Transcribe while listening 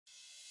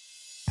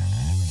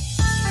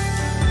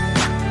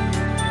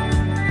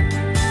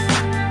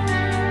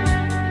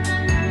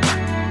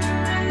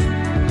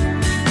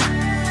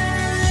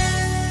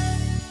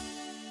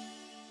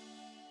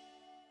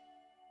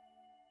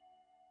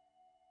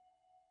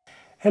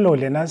Hello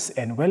learners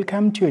and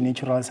welcome to your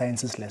natural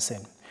sciences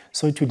lesson.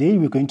 So today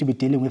we're going to be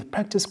dealing with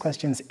practice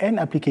questions and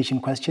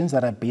application questions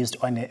that are based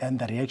on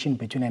the reaction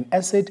between an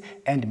acid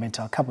and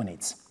metal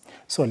carbonates.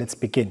 So let's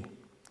begin.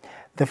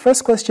 The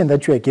first question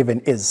that you are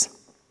given is,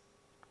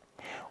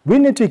 we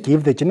need to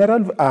give the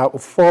general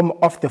form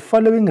of the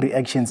following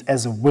reactions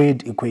as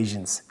word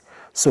equations.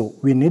 So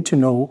we need to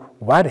know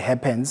what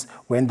happens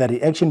when the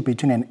reaction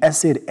between an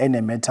acid and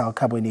a metal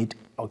carbonate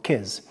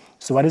occurs.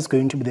 So what is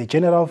going to be the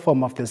general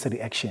form of this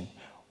reaction?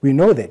 We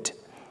know that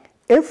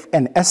if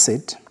an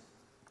acid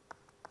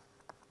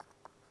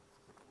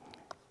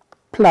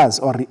plus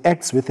or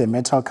reacts with a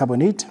metal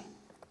carbonate,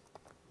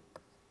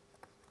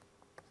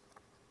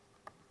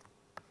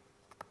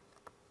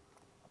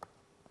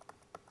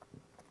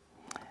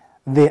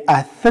 there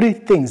are three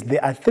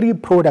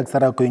products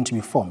that are going to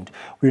be formed.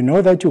 We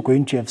know that you're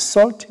going to have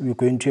salt, we're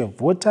going to have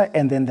water,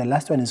 and then the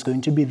last one is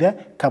going to be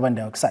the carbon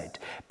dioxide.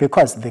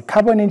 Because the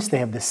carbonates, they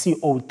have the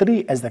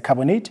CO3 as the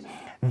carbonate.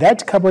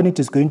 That carbonate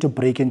is going to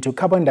break into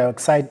carbon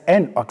dioxide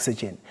and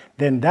oxygen.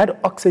 Then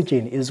that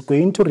oxygen is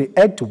going to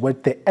react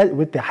with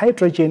the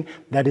hydrogen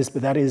that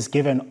is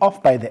given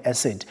off by the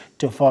acid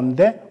to form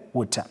the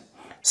water.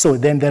 So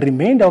then the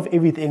remainder of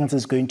everything else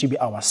is going to be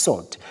our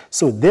salt.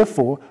 So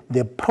therefore,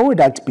 the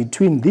product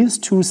between these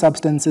two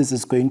substances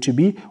is going to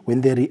be,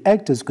 when they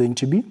react, is going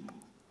to be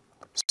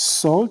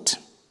salt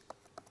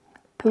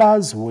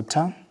plus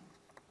water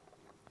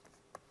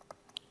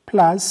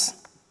plus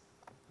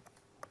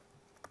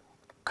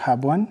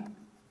carbon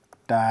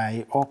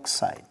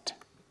dioxide,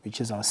 which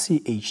is our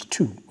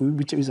CH2,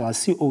 which is our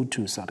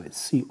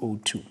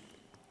CO2.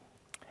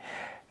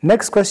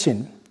 Next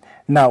question.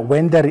 Now,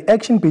 when the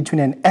reaction between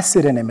an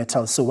acid and a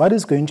metal, so what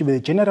is going to be the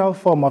general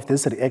form of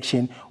this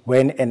reaction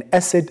when an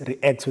acid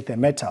reacts with a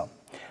metal?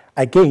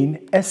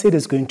 Again, acid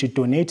is going to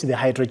donate the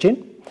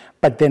hydrogen,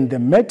 but then the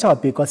metal,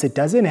 because it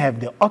doesn't have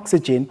the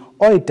oxygen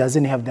or it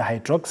doesn't have the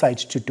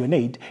hydroxide to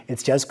donate,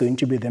 it's just going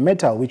to be the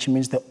metal, which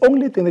means the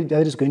only thing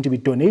that is going to be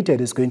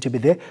donated is going to be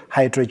the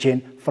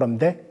hydrogen from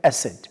the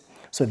acid.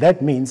 So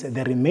that means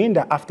the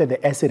remainder after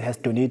the acid has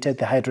donated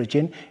the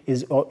hydrogen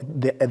is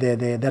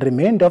the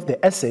remainder of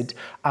the acid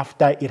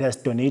after it has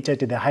donated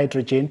the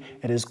hydrogen,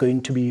 it is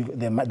going to be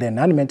the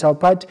non-metal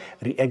part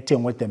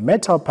reacting with the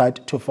metal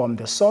part to form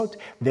the salt.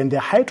 Then the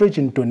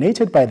hydrogen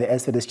donated by the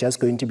acid is just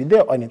going to be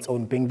there on its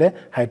own, being the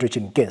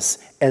hydrogen gas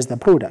as the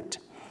product.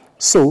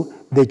 So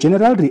the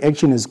general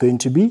reaction is going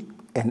to be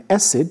an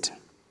acid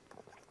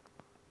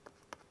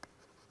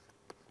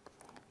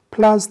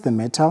plus the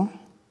metal.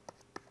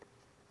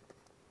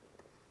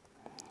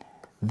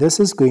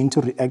 This is going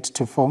to react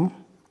to form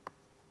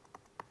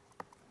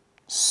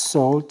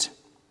salt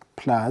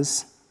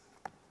plus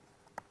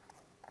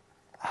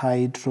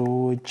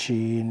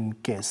hydrogen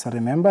gas.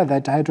 Remember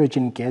that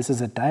hydrogen gas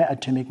is a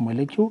diatomic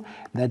molecule.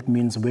 That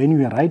means when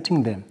we are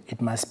writing them, it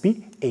must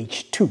be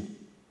H2.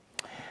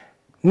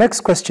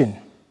 Next question.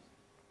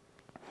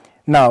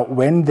 Now,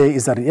 when there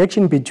is a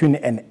reaction between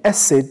an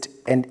acid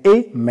and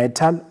a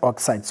metal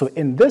oxide. So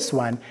in this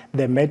one,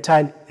 the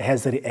metal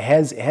has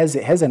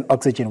an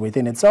oxygen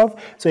within itself,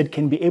 so it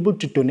can be able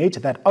to donate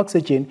that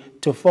oxygen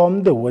to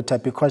form the water,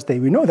 because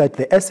we know that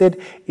the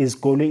acid is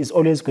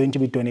always going to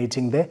be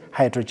donating the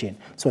hydrogen.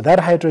 So that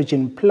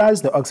hydrogen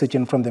plus the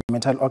oxygen from the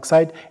metal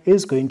oxide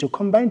is going to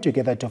combine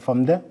together to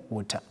form the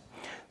water.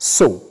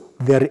 So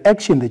the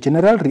reaction, the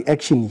general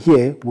reaction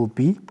here will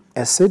be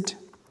acid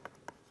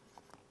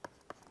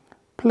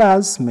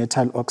plus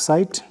metal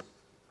oxide.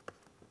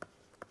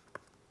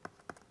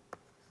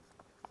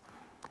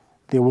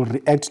 They will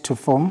react to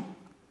form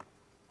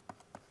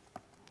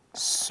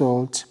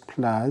salt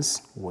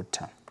plus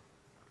water.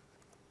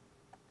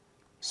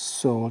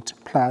 Salt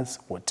plus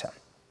water.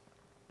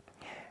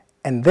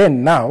 And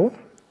then now,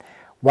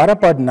 what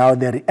about now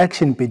the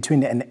reaction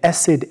between an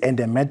acid and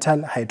a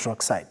metal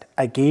hydroxide?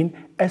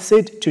 Again,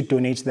 acid to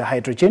donate the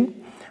hydrogen.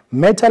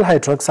 Metal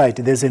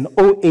hydroxide, there's an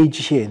OH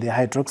here. The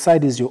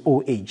hydroxide is your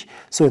OH.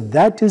 So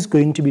that is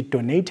going to be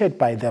donated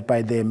by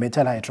the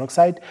metal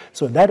hydroxide.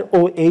 So that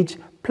OH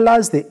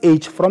plus the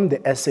H from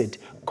the acid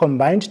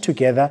combined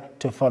together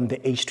to form the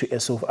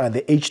H2SO,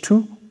 the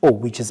H2O,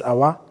 which is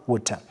our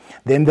water.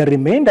 Then the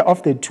remainder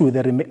of the two,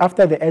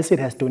 after the acid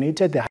has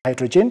donated the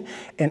hydrogen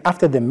and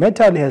after the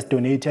metal has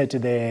donated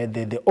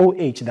the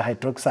OH, the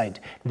hydroxide,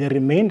 the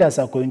remainders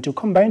are going to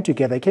combine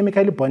together,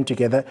 chemically bond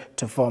together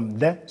to form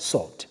the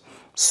salt.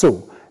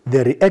 So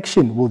the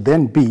reaction will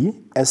then be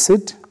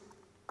acid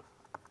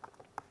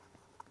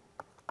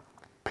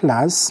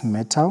plus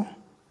metal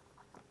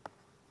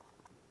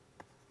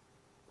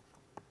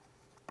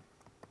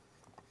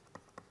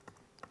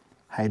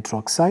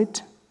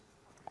hydroxide,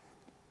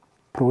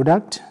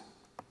 product,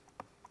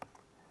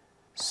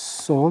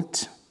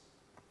 salt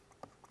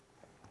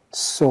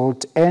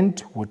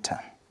and water.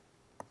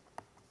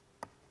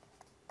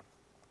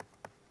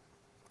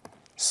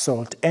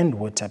 salt and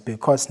water,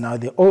 because now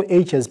the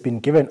OH has been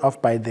given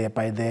off by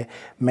the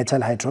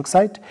metal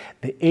hydroxide,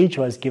 the H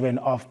was given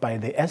off by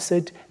the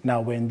acid.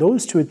 Now when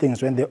those two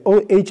things, when the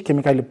OH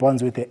chemically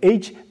bonds with the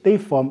H, they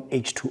form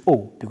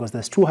H2O, because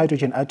there's 2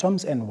 hydrogen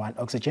atoms and 1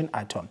 oxygen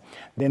atom.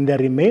 Then the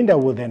remainder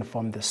will then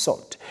form the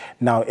salt.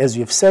 Now as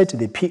we've said,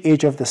 the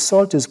pH of the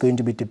salt is going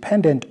to be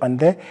dependent on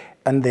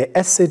the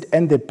acid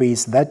and the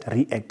base that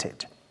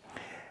reacted.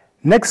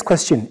 Next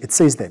question, it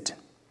says that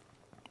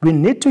we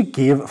need to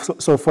give,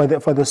 so for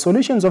the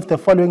solutions of the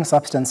following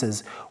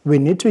substances, we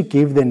need to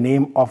give the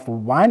name of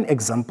one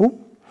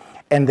example,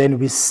 and then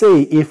we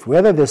say if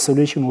whether the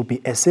solution will be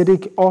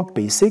acidic or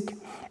basic,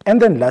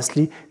 and then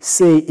lastly,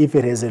 say if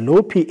it has a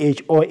low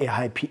pH or a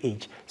high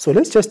pH. So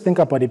let's just think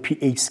about a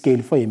pH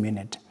scale for a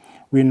minute.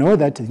 We know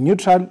that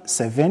neutral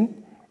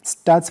 7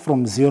 starts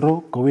from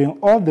 0 going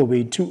all the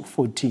way to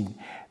 14.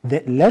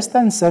 The less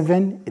than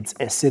 7, it's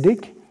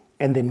acidic,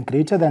 and then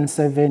greater than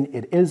 7,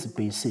 it is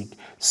basic.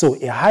 So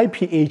a high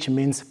pH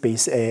means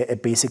a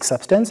basic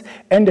substance,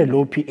 and a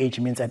low pH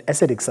means an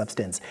acidic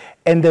substance.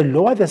 And the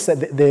lower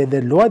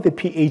the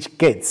pH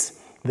gets,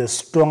 the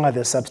stronger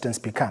the substance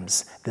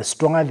becomes, the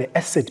stronger the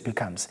acid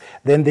becomes.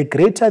 Then the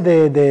greater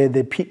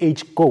the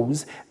pH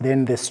goes,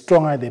 then the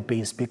stronger the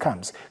base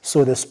becomes.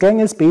 So the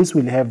strongest base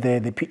will have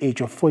the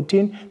pH of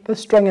 14, the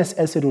strongest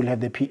acid will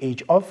have the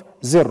pH of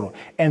 0,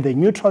 and the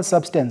neutral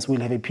substance will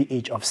have a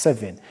pH of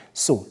 7.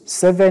 So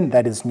 7,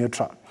 that is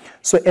neutral.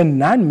 So a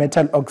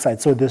non-metal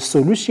oxide, so the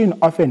solution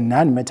of a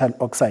non-metal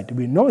oxide,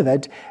 we know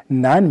that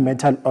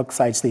non-metal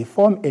oxides, they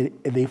form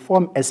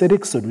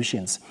acidic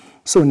solutions.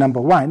 So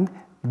number one,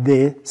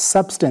 the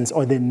substance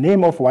or the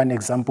name of one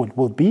example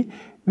will be,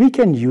 we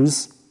can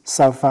use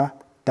sulfur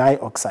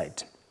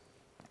dioxide,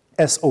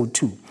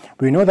 SO2.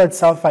 We know that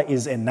sulfur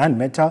is a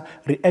non-metal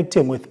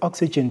reacting with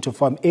oxygen to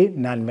form a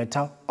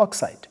non-metal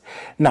oxide.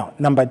 Now,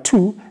 number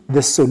two,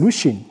 the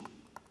solution,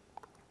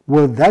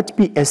 will that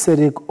be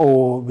acidic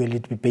or will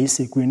it be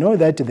basic? We know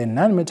that the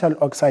non-metal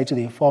oxide,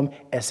 they form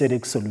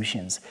acidic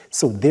solutions.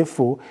 So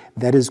therefore,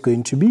 that is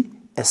going to be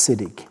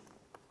acidic.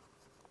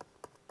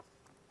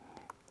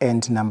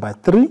 And number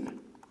three,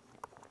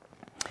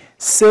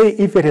 say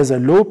if it has a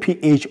low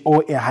pH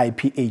or a high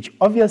pH.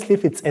 Obviously,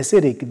 if it's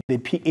acidic, the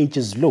pH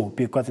is low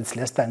because it's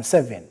less than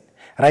 7,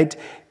 right?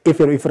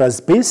 If it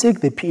was basic,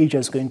 the pH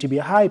is going to be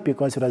high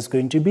because it was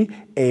going to be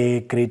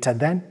greater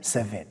than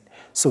 7.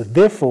 So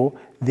therefore,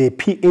 the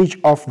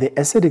pH of the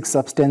acidic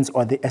substance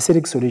or the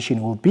acidic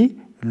solution will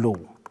be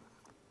low.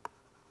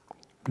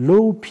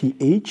 Low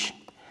pH,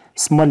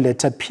 small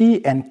letter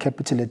p and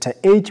capital letter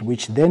H,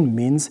 which then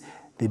means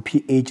the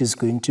pH is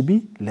going to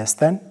be less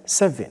than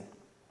 7.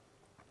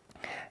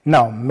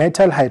 Now,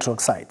 metal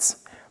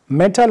hydroxides.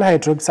 Metal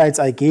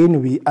hydroxides,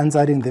 again, we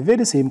answering the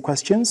very same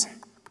questions.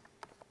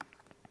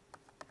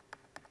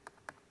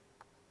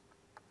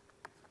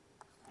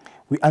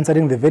 We're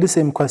answering the very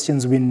same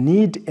questions. We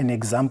need an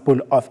example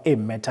of a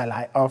metal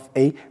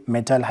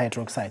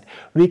hydroxide.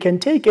 We can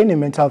take any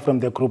metal from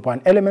the group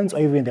 1 elements or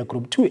even the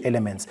group 2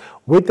 elements.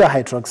 With the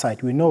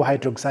hydroxide, we know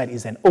hydroxide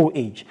is an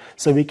OH.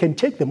 So we can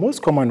take the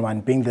most common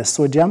one being the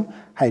sodium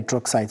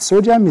hydroxide.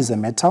 Sodium is a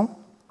metal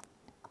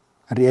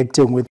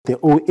reacting with the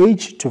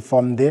OH to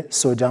form the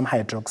sodium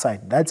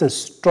hydroxide. That's a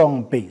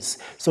strong base.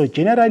 So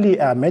generally,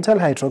 metal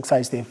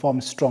hydroxides, they form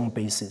strong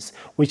bases,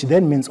 which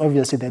then means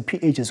obviously their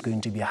pH is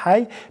going to be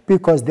high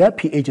because their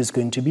pH is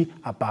going to be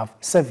above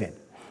 7.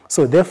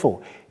 So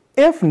therefore,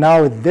 if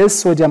now this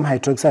sodium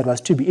hydroxide was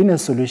to be in a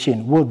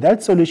solution, will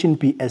that solution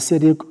be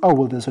acidic or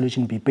will the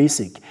solution be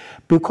basic?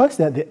 Because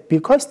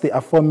they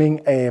are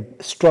forming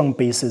strong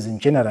bases in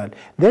general,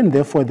 then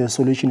therefore the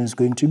solution is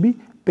going to be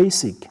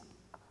basic.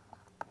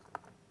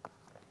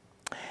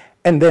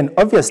 And then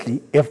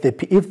obviously, if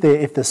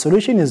the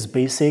solution is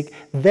basic,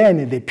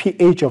 then the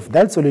pH of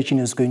that solution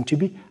is going to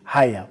be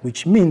higher,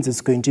 which means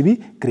it's going to be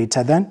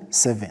greater than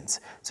 7.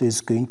 So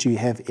it's going to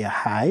have a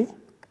high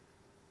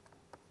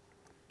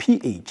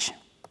pH,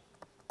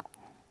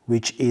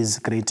 which is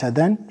greater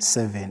than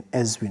 7,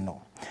 as we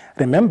know.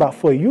 Remember,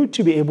 for you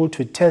to be able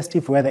to test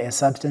if whether a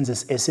substance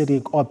is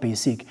acidic or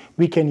basic,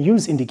 we can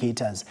use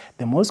indicators.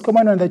 The most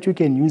common one that you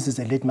can use is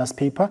a litmus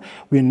paper.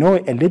 We know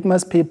a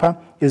litmus paper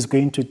is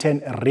going to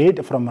turn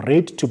red, from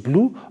red to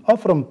blue, or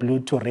from blue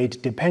to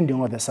red,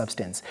 depending on the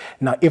substance.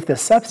 Now, if the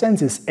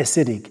substance is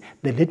acidic,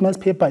 the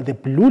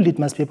blue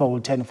litmus paper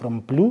will turn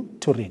from blue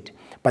to red.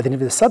 But then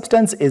if the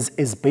substance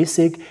is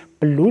basic,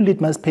 red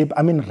litmus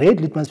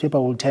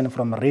paper will turn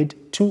from red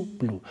to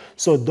blue.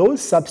 So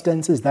those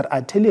substances that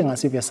are telling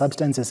us if a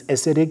substance is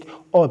acidic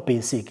or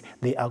basic,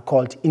 they are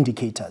called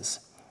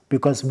indicators.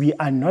 Because we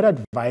are not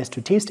advised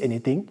to taste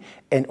anything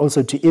and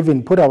also to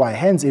even put our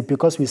hands in,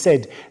 because we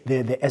said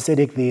the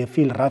acidic, they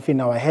feel rough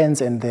in our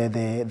hands, and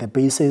the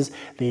bases,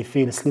 they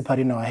feel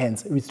slippery in our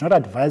hands. It's not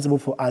advisable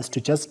for us to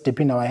just dip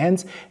in our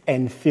hands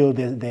and feel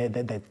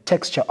the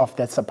texture of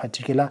that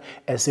particular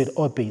acid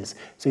or base.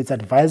 So it's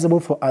advisable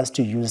for us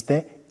to use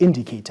the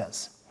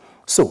indicators.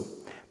 So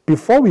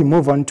before we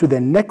move on to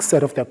the next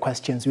set of the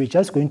questions, we're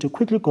just going to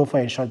quickly go for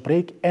a short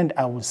break, and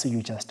I will see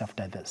you just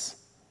after this.